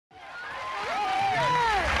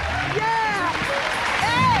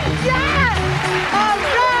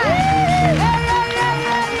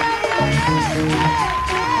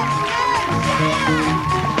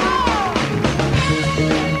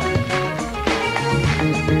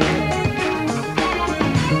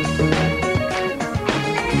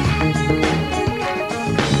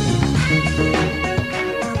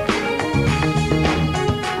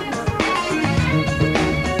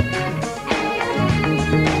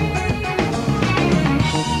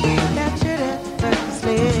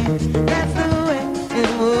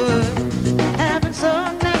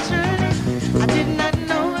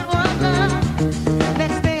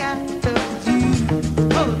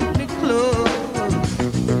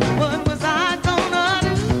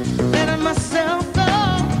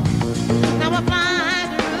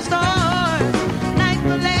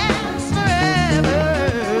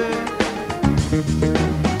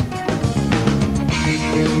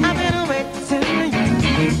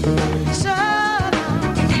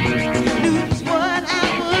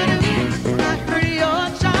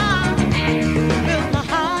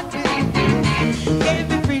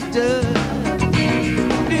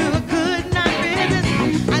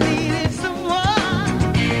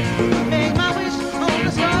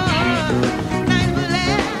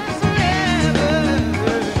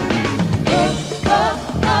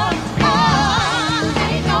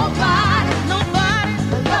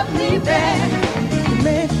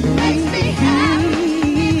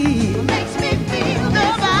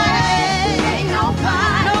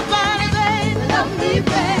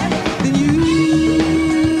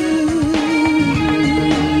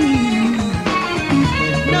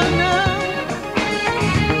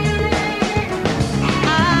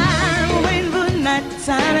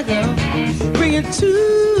to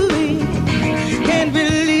me. Can't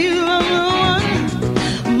believe I'm the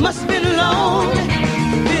one. Must be lonely.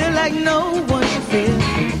 Feel like no one should feel.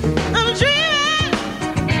 I'm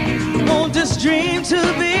dreaming. Want this dream to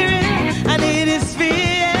be real. I need this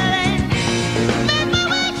feeling. Make my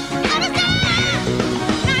way out of time.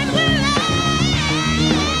 Night will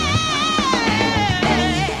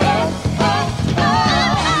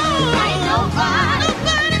ain't nobody,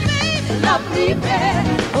 baby, love me better.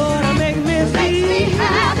 Oh, to make me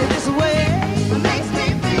happy this way. Makes me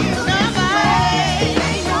feel this way.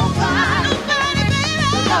 Ain't nobody,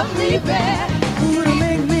 baby, love me better. Oh, to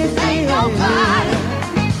make me feel. Ain't nobody,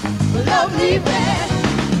 love me better.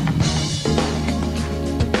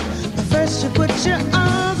 First you put your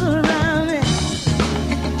arms around me,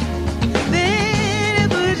 then you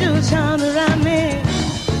put your charms around me.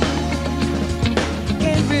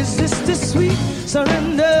 Can't resist this sweet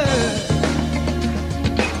surrender.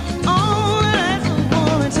 Oh, that's a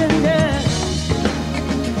woman tender.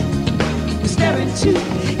 We stare into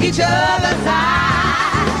each other's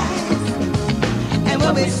eyes, and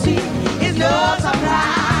what we see is no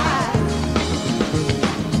surprise.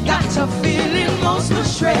 Got to feeling most of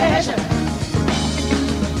treasure.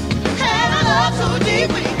 And a love so deep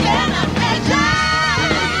we cannot measure.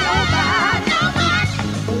 Nobody,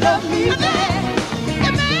 love me better.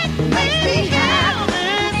 Makes me happy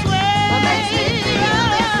this way. Makes me feel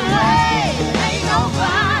this way. Ain't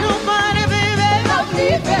nobody, baby, love me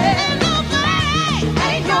better.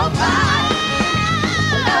 Ain't nobody,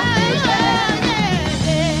 love me better.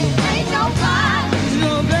 Ain't nobody,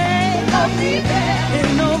 love me better.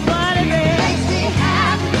 Ain't nobody, baby, makes me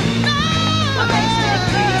happy. Makes me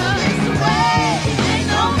feel this way. Ain't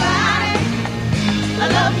nobody,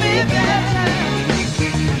 love me better.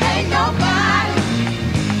 Ain't nobody,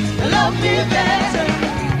 love me better.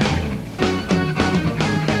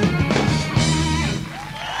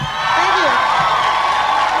 Thank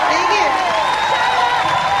you.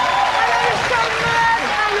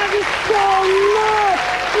 I love you so much.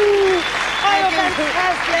 Oh, you're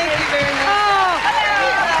fantastic. Thank you very much.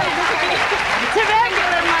 Terrific.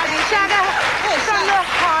 Chaka, from the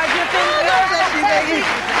heart, you've been fantastic.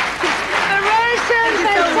 Inspiration,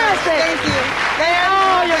 fantastic. Thank you.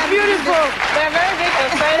 Oh, you're beautiful. They're very big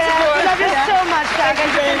and fans Yeah, for I love you so much, Chaka.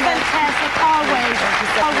 You've been fantastic, always.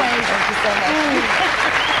 Always. Thank you so much.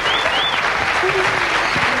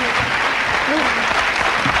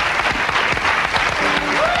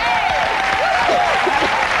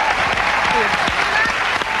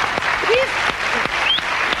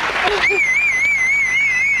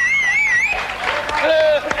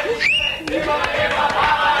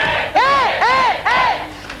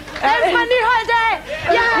 That's my ny holddag!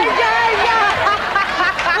 Ja!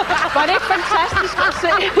 Var det ikke fantastisk at se?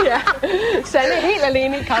 Ja. Sanne er helt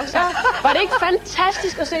alene i kausen. Var det ikke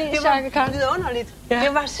fantastisk at se Chaka Khan? Vidunderligt. Ja.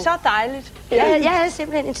 Det var så dejligt. Jeg havde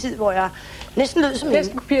simpelthen en tid, hvor jeg næsten lød som hende.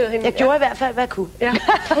 Næsten kopierede hende. Jeg gjorde i hvert fald, hvad jeg kunne. Ja.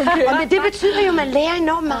 Okay. Og men det betyder jo, at man lærer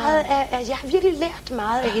enormt meget af... Jeg har virkelig lært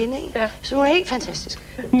meget af hende, ikke? Ja. Så hun er helt fantastisk.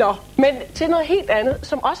 Nå, men til noget helt andet,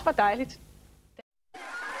 som også var dejligt.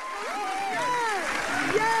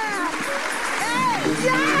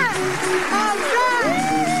 Yeah! All right!